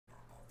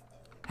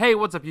Hey,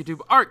 what's up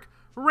YouTube? Ark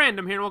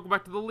Random here, and welcome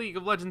back to the League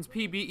of Legends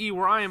PBE,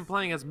 where I am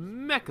playing as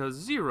Mecha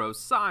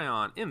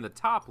Sion in the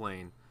top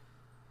lane.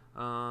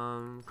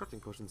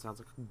 Crafting potion sounds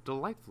like a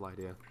delightful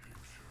idea.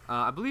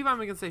 I believe I'm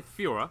gonna say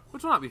Fiora,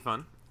 which will not be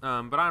fun.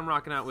 But I'm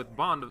rocking out with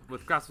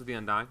Grasp of the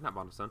Undying, not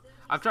Bond of Stone.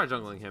 I've tried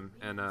jungling him,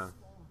 and I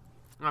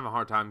have a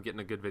hard time getting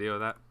a good video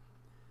of that.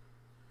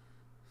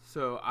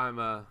 So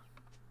I'm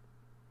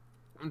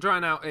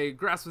trying out a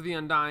Grasp of the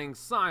Undying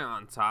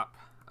Sion top.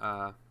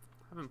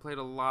 Haven't played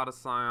a lot of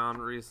Sion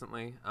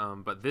recently,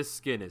 but this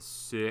skin is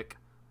sick.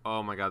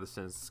 Oh my god, this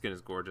skin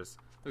is gorgeous.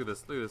 Look at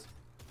this, look at this.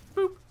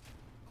 Boop.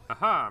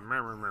 Aha.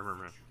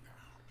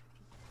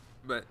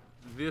 But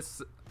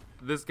this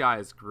guy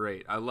is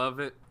great. I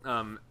love it.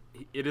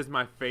 It is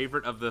my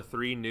favorite of the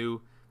three new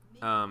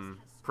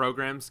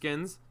program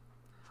skins.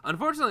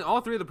 Unfortunately,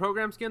 all three of the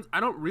program skins, I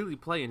don't really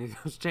play any of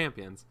those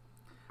champions.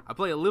 I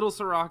play a little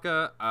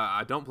Soraka.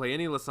 I don't play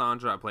any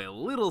Lissandra. I play a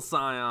little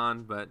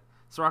Sion, but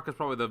Soraka's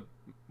probably the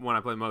one I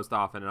play most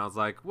often, and I was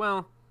like,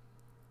 well,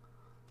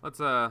 let's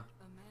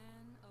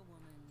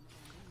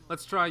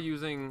try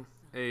using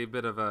a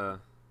bit of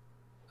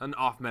an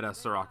off-meta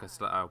Soraka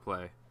style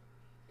play.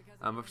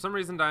 But for some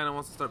reason, Diana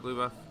wants to start blue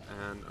buff,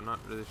 and I'm not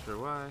really sure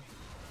why.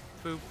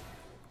 Boop,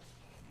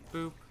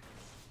 boop,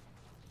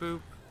 boop,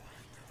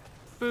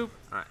 boop.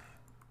 All right,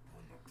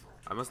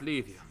 I must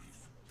leave you.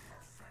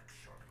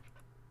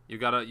 You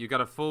got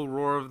a full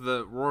roar of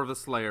the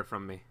Slayer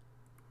from me.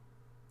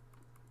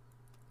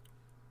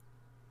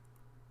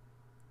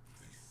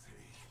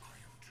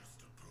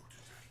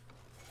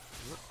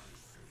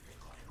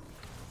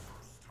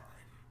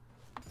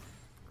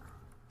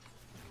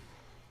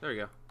 There we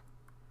go.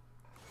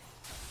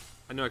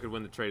 I knew I could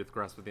win the trade with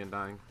Grasp of the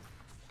Undying.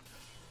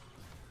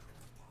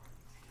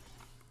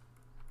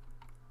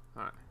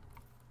 Alright.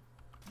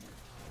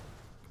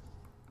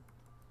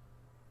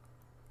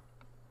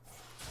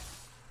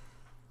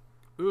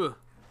 Ooh.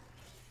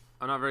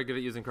 I'm not very good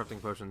at using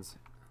crafting potions.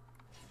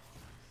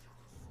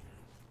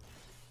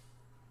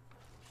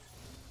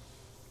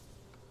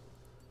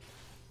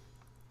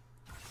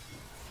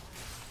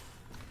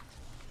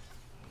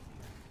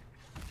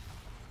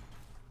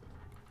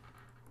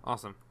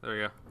 Awesome. There we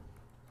go.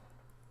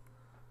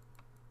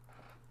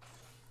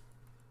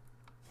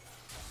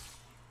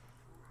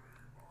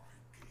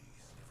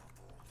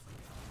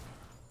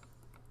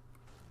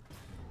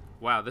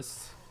 Wow,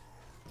 this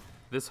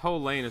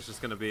whole lane is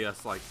just gonna be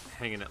us like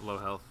hanging at low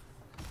health.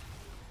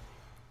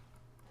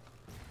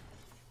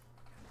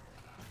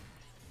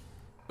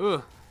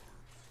 Ugh.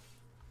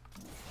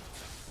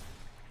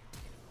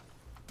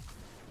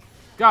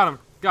 Got him.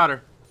 Got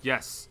her.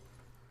 Yes.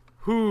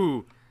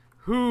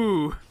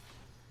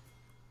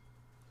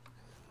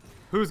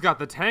 Who's got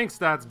the tank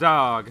stats,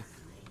 dog?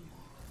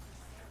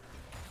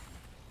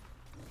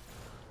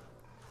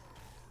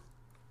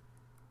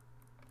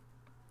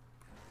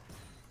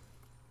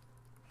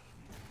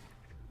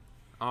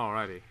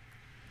 Alrighty.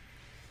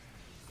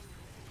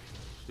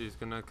 She's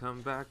gonna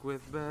come back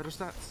with better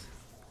stats.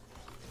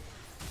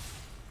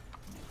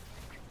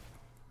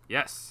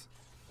 Yes.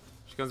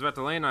 She comes back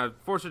to lane. I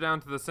force her down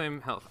to the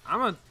same health.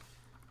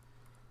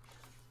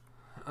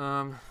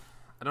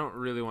 I don't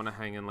really want to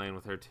hang in lane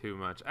with her too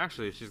much.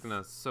 Actually, she's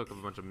gonna soak up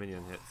a bunch of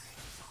minion hits.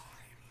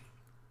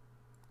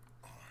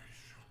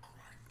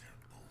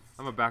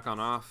 I'm gonna back on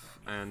off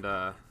and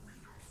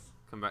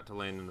come back to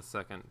lane in a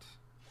second.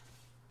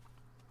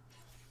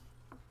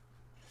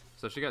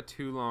 So she got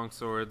 2 long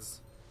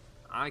swords.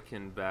 I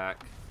can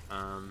back.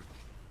 I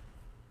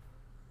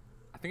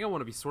think I want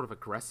to be sort of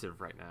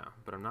aggressive right now,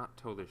 but I'm not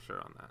totally sure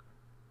on that.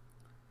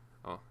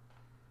 Oh,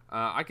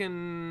 I can.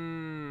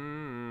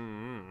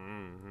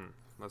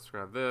 Let's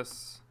grab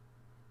this.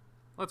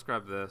 Let's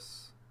grab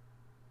this.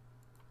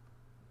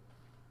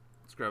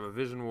 Let's grab a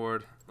vision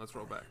ward. Let's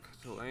roll back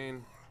to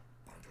lane.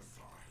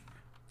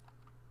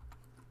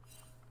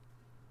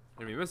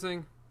 Enemy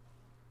missing.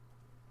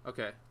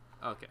 Okay.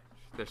 Okay.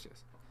 There she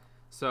is.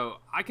 So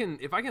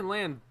if I can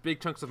land big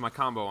chunks of my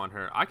combo on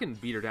her, I can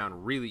beat her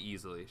down really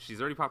easily.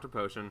 She's already popped her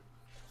potion.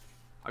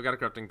 I've got a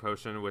crafting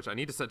potion, which I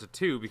need to set to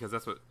 2 because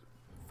that's what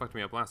fucked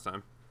me up last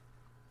time.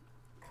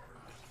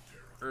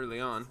 Early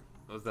on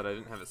was that I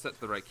didn't have it set to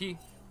the right key,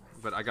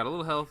 but I got a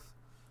little health,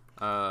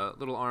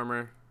 little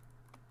armor.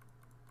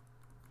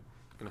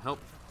 Gonna help.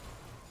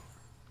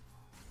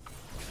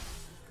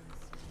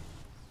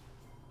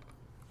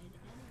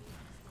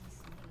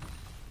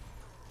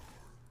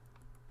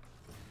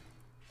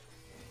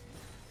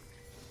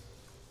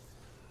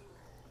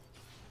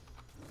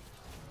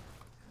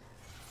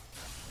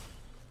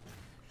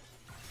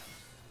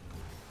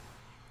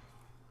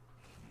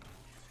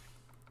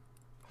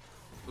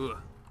 Ugh.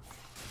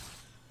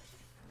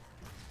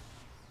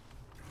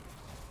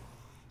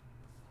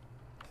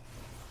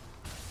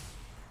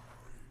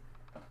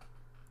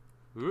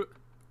 Ooh.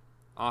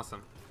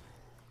 Awesome.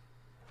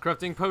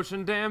 Crafting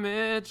potion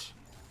damage.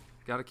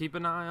 Gotta keep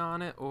an eye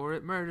on it or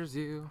it murders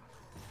you.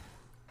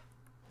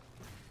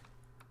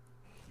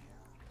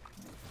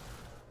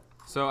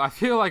 So I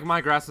feel like my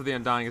Grasp of the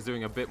Undying is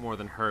doing a bit more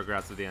than her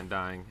Grasp of the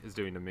Undying is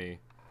doing to me.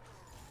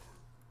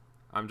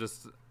 I'm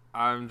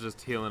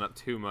just healing up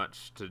too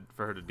much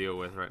for her to deal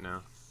with right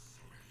now.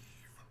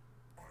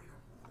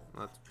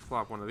 Let's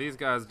plop one of these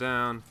guys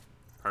down.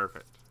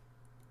 Perfect.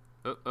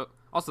 Oh, oh.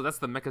 Also, that's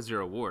the Mecha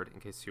Zero award, in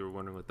case you were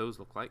wondering what those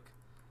look like.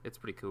 It's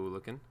pretty cool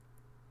looking.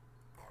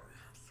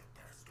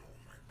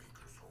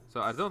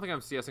 So I don't think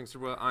I'm CSing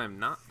super well. I am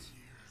not.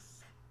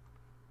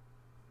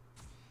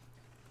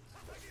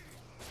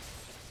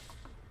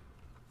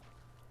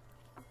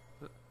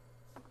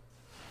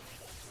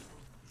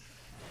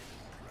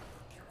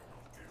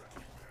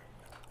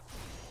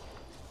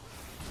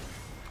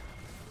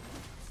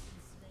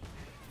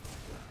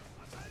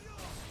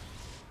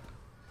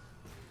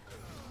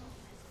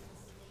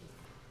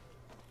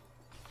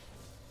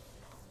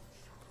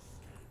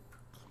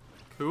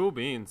 Cool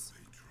beans.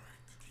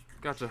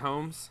 Gotcha,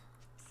 Holmes.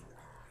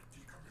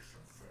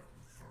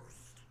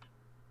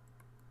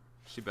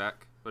 She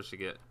back. What'd she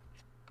get?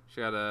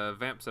 She got a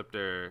Vamp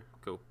Scepter.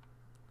 Cool.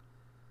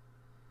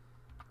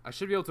 I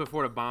should be able to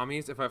afford a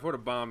Bombies. If I afford a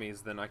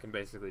Bombies, then I can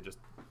basically just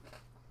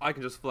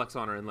flex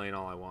on her in lane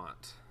all I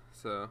want.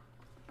 So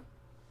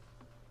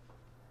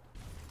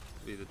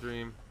be the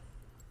dream.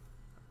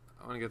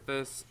 I want to get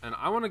this, and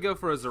I want to go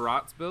for a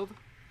Zerat's build.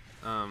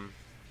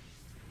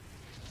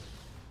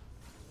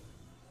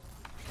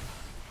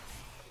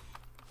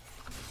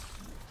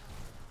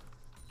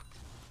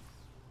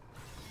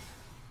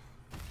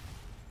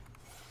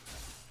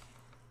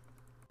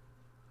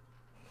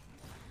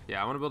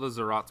 Yeah, I want to build a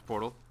Zerat's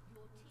portal.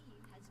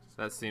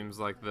 That seems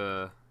like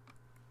the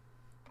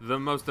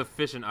most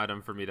efficient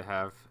item for me to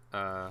have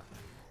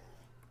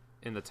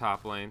in the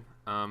top lane.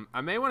 I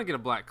may want to get a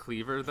Black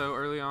Cleaver though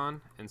early on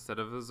instead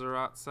of a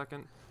Zerat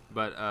second,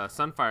 but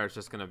Sunfire is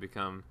just gonna be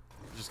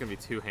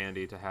too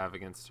handy to have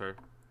against her.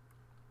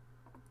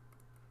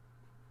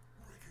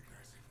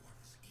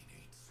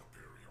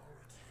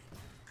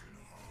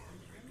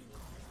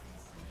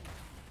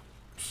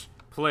 Psh,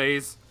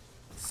 plays.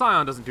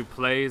 Sion doesn't do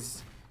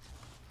plays.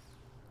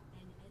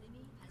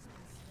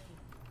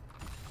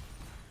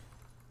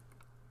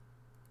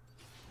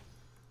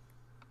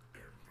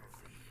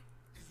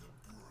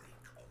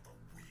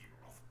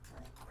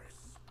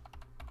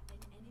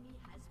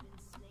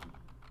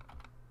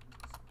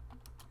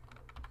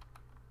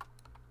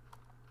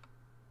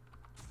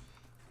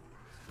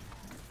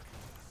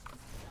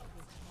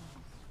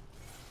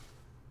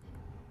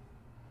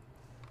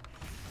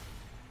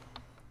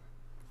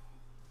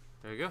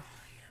 There you go.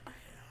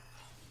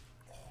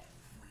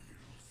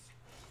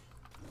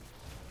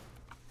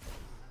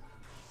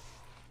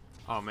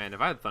 Oh man,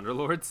 if I had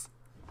Thunderlords,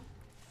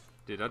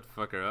 dude, I'd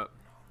fuck her up.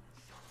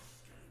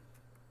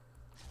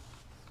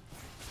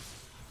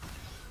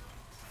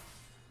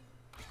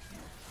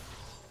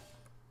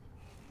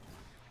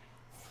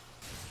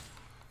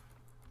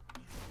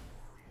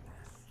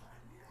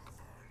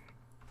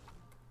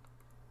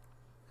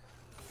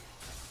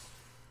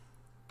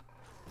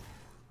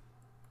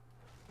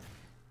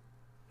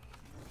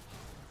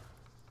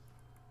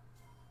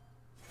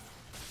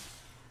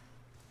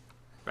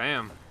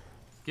 Bam.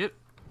 Get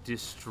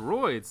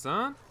destroyed,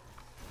 son.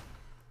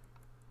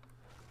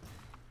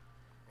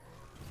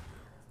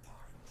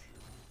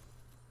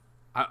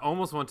 I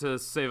almost want to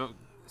save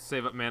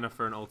up mana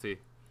for an ulti.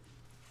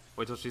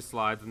 Wait till she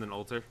slides and then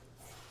ult her.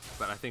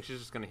 But I think she's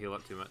just gonna heal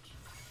up too much.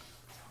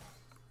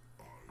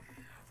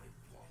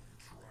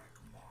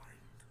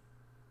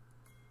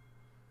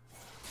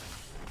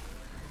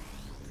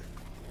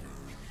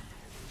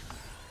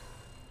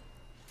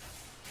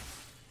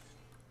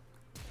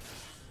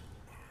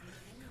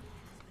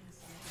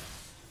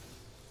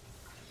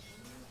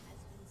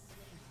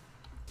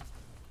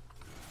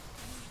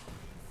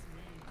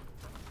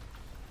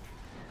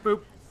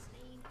 Boop.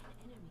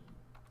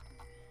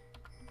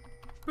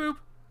 Boop.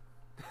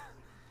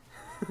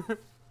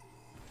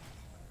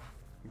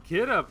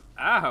 Get up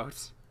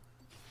out.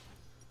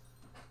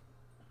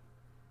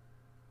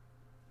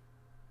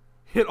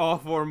 Hit all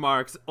 4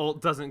 marks.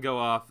 Ult doesn't go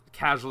off.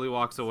 Casually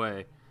walks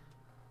away.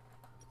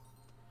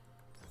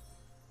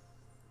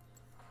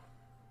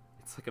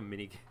 It's like a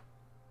mini game.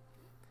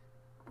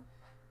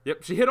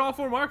 Yep, she hit all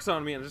 4 marks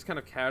on me and just kind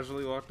of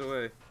casually walked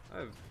away.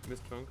 I've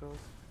missed phone calls.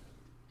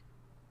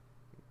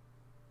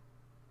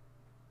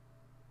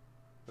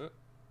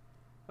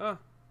 Oh.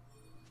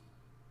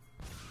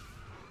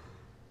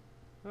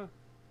 Oh.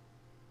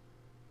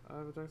 I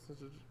have a text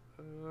message.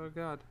 Oh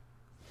god.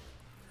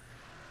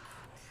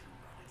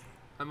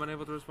 I'm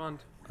unable to respond.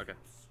 Okay.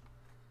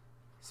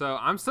 So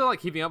I'm still like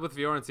keeping up with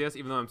Fiora and CS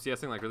even though I'm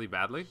CSing like really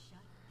badly.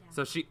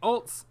 So she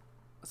ults.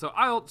 So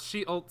I ult,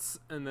 she ults,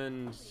 and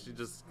then she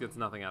just gets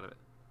nothing out of it.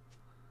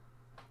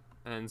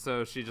 And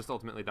so she just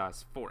ultimately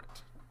dies for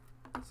it.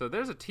 So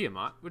there's a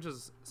Tiamat, which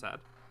is sad.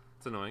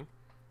 It's annoying.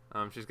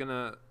 She's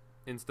gonna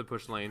insta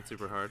push lane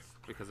super hard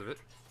because of it.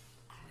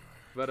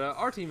 But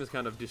our team is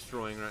kind of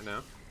destroying right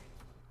now.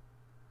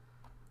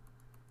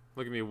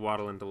 Look at me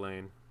waddle into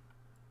lane.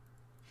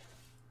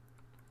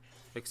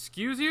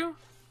 Excuse you?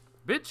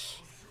 Bitch?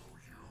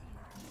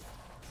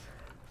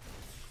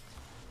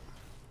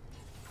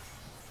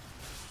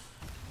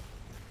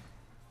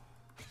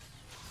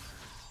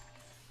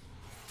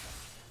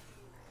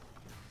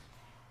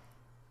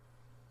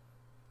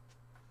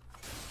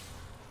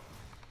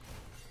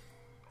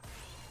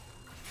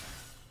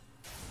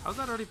 How's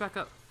that already back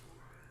up?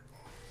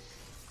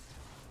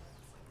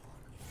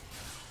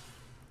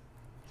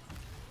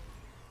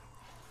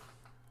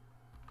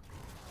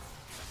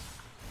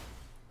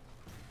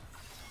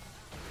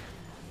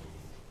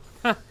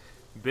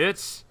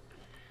 Bitch.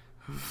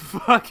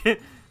 Fucking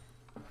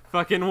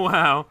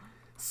wow.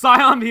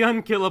 Sion the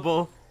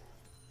unkillable.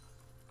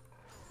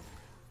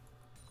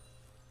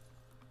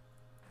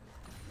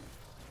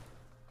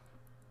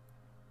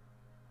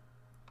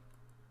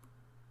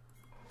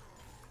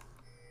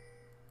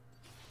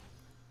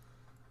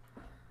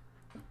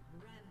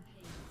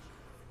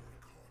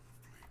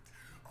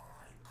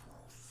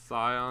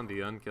 Sion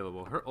the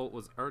unkillable. Her ult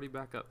was already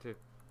back up too.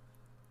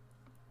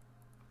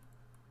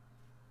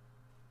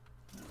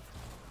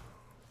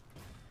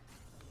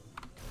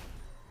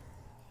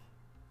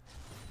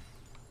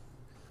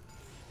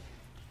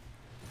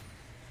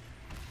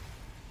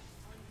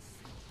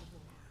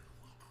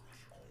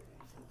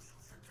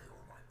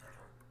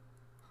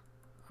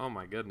 Oh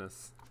my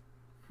goodness.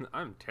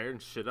 I'm tearing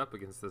shit up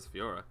against this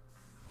Fiora.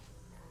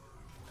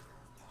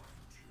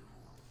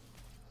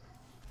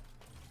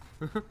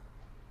 I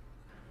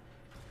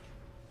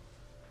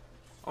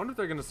wonder if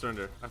they're gonna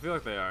surrender. I feel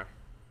like they are.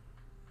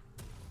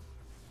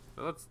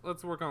 But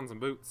let's work on some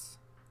boots.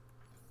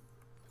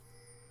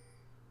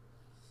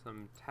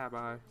 Some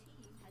tabi.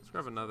 Let's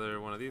grab another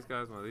one of these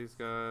guys, one of these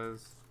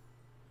guys.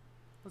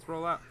 Let's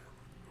roll out.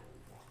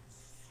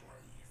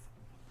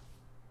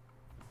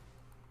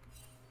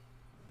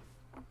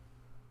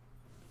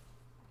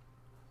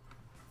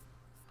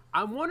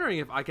 I'm wondering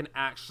if I can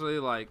actually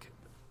like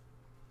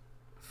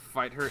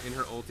fight her in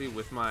her ulti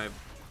with my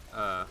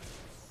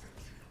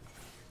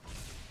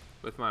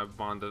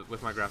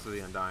Grasp of the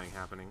Undying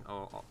happening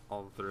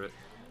all through it.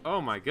 Oh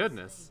my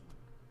goodness.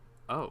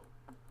 Oh.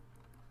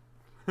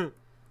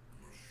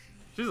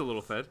 She's a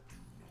little fed.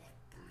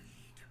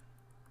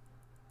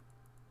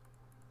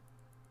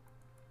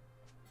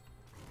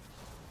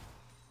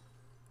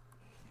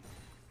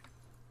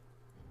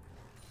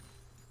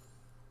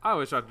 I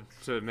always try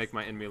to make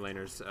my enemy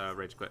laners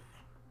rage quit.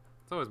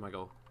 It's always my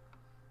goal.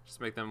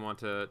 Just make them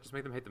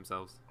hate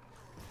themselves.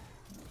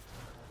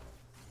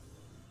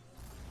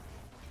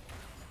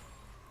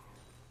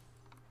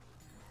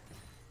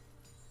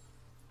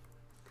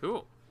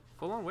 Cool.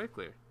 Full on wave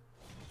clear.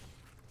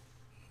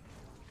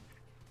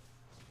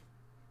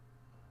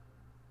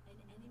 An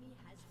enemy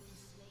has been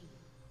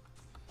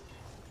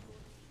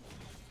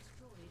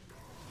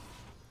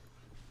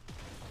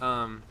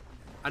slain.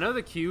 I know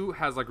the Q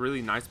has like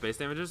really nice base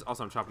damages.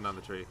 Also, I'm chopping down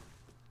the tree.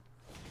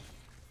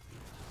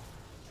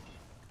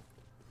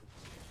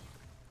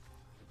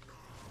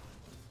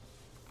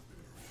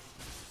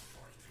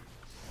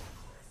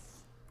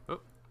 Oh.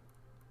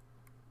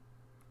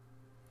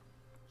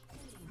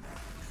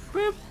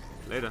 Boop.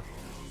 Later.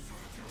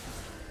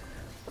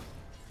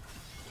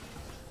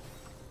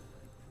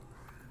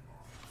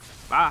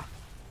 Bye.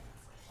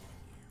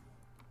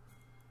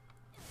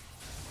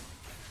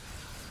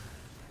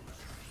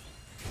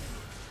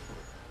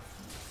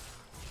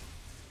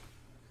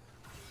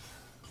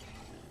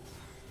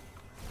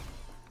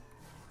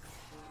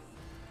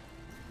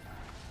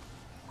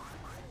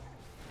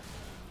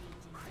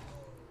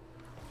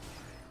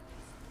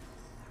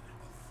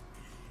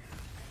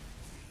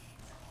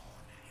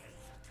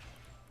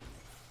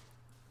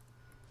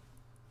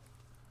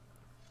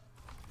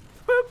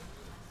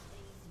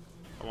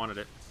 I wanted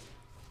it.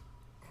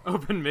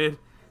 Open mid.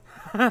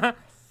 21-4.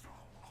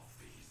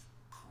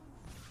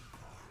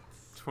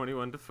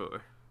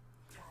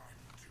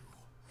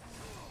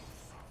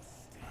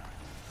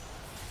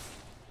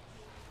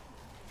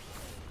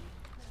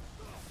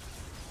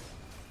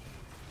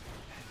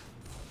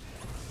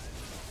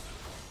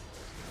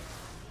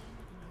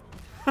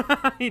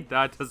 He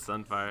died to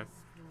Sunfire.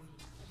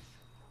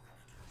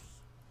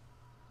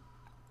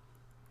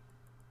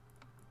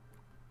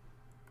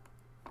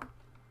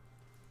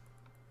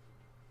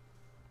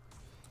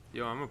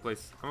 Yo, I'm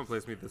gonna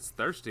place me this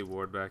thirsty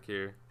ward back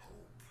here.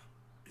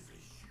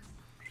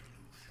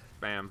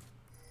 Bam.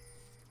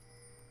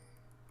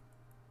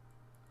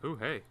 Ooh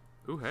hey.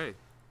 Ooh hey.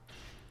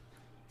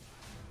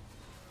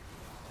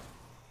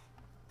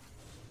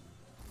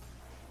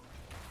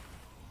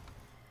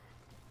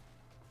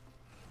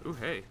 Ooh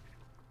hey.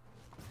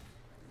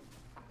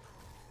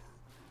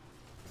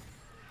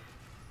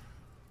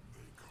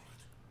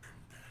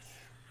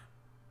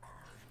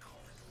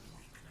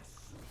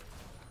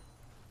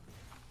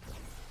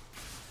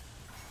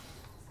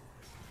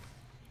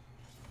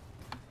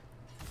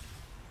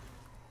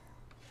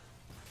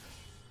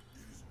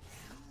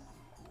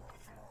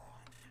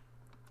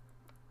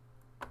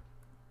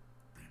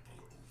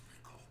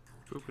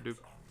 Boop-a-doop.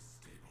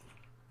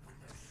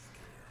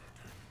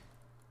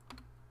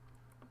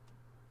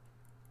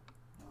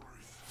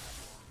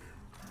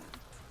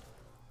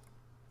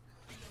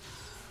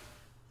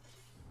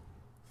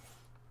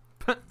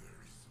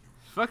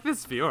 Fuck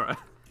this Fiora.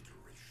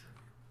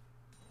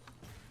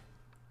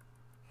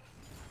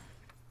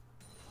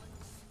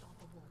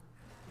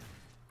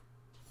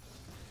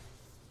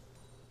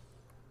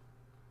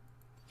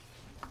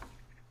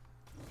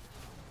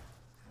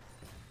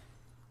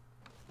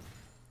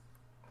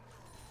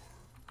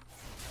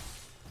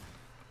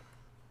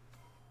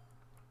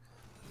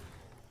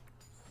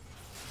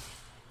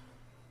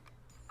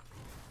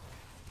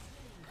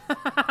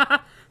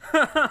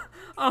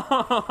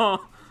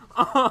 Oh,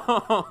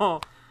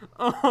 oh,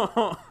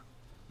 oh,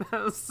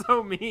 that was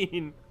so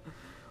mean.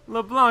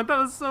 LeBlanc, that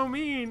was so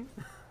mean.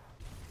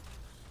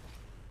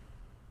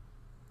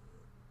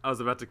 I was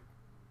about to...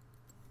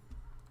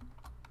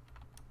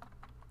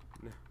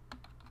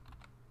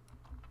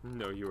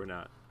 No, you were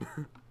not.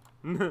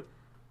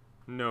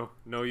 No,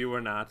 you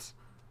were not.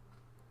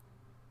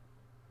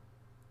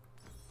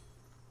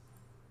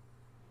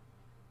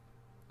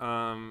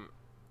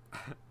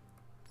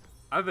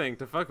 I think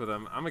to fuck with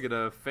him, I'm gonna get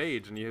a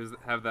phage and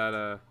have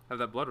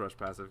that blood rush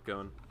passive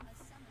going.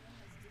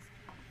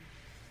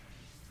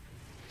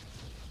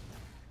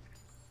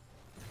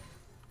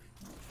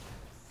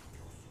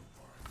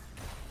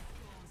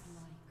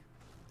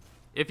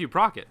 If you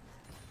proc it.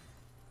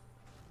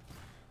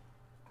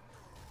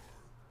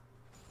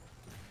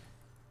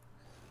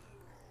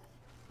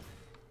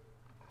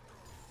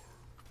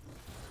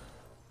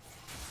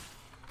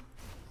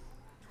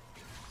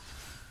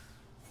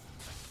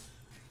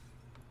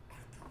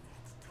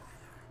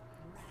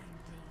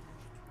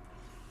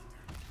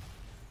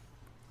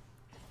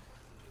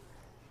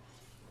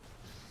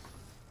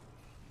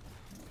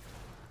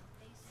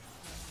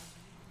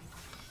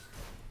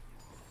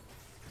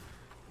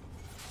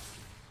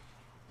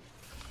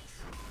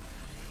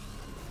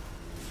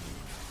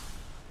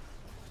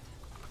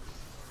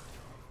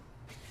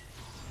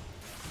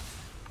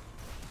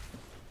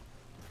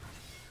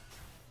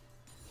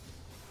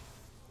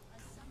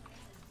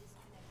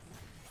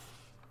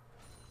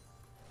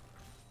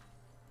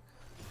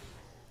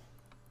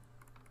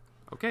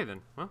 Okay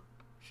then. Well,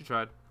 she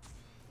tried.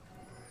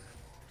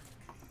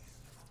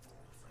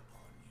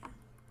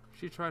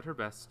 She tried her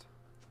best.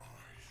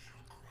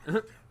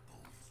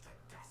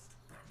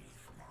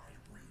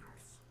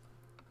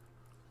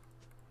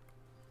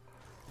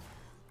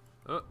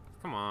 Oh,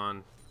 come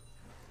on.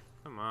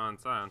 Come on,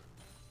 Sion.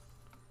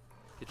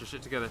 Get your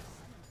shit together.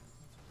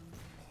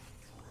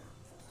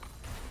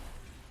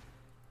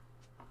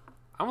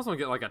 I almost want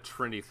to get like a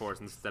Trinity Force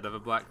instead of a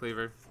Black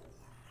Cleaver.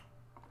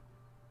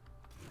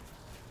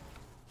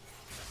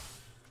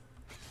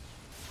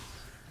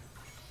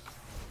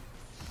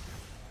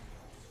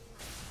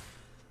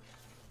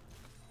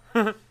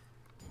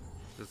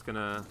 Just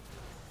gonna...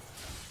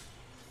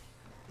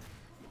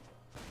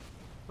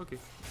 Okay.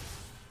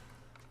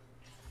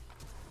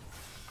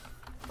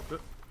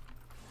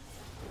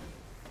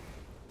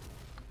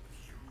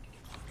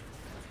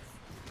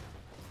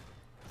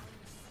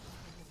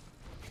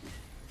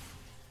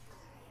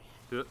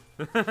 Do it.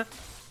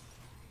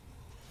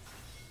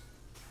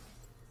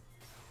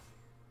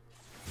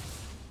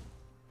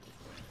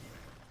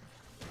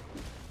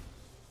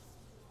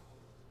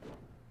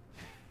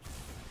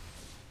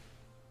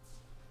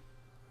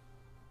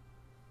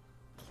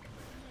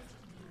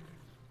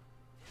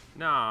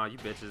 Nah, you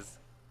bitches.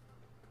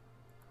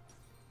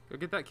 Go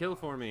get that kill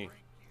for me.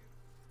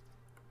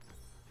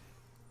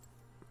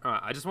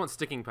 Alright, I just want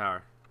sticking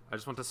power. I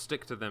just want to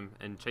stick to them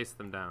and chase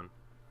them down.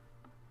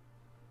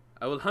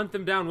 I will hunt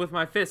them down with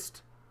my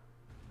fist.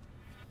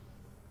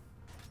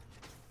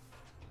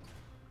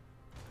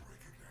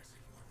 Recognizing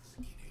one's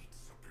innate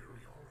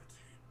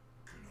superiority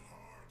can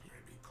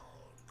hardly be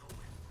called going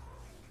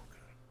rogue.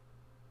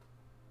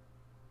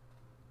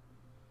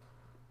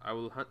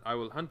 I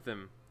will hunt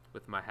them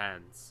with my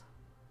hands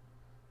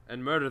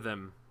and murder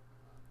them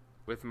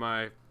with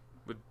my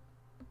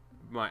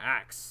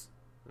axe.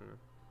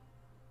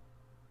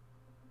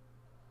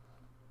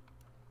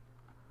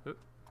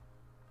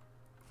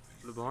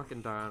 LeBlanc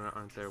and Diana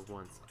aren't there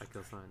once. I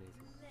kill Sion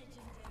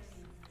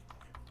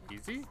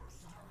easy. Easy?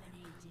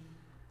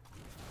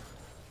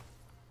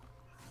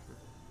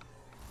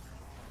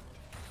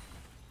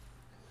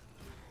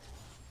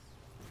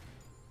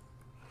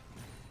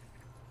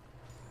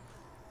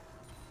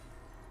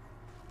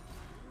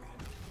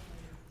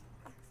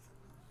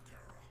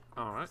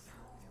 Alright.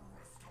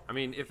 I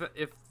mean,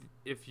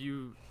 if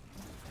you...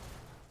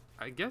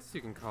 I guess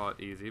you can call it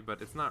easy,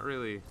 but it's not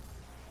really...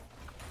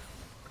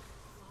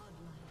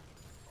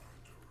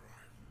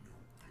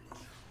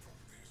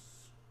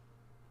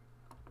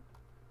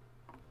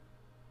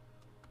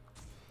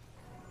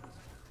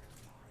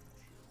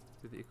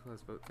 Do the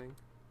equalized vote thing?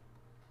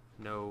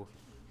 No.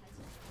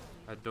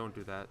 I don't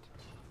do that.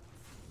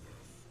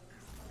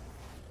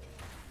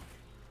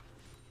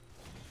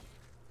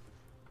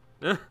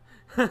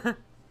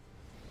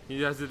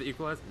 You guys did the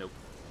equalize? Nope.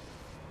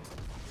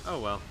 Oh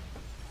well.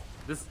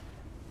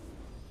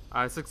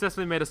 I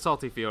successfully made a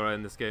salty Fiora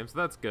in this game, so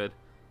that's good.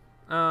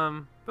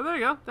 But there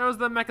you go. There was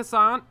the Mecha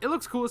Sion. It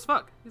looks cool as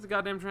fuck. He's a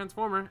goddamn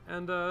Transformer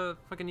and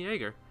fucking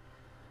Jaeger.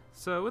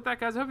 So with that,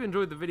 guys, I hope you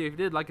enjoyed the video. If you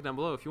did, like it down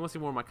below. If you want to see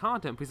more of my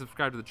content, please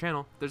subscribe to the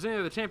channel. If there's any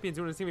other champions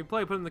you want to see me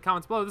play, put them in the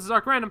comments below. This is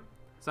Arc Random,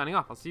 signing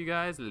off. I'll see you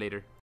guys later.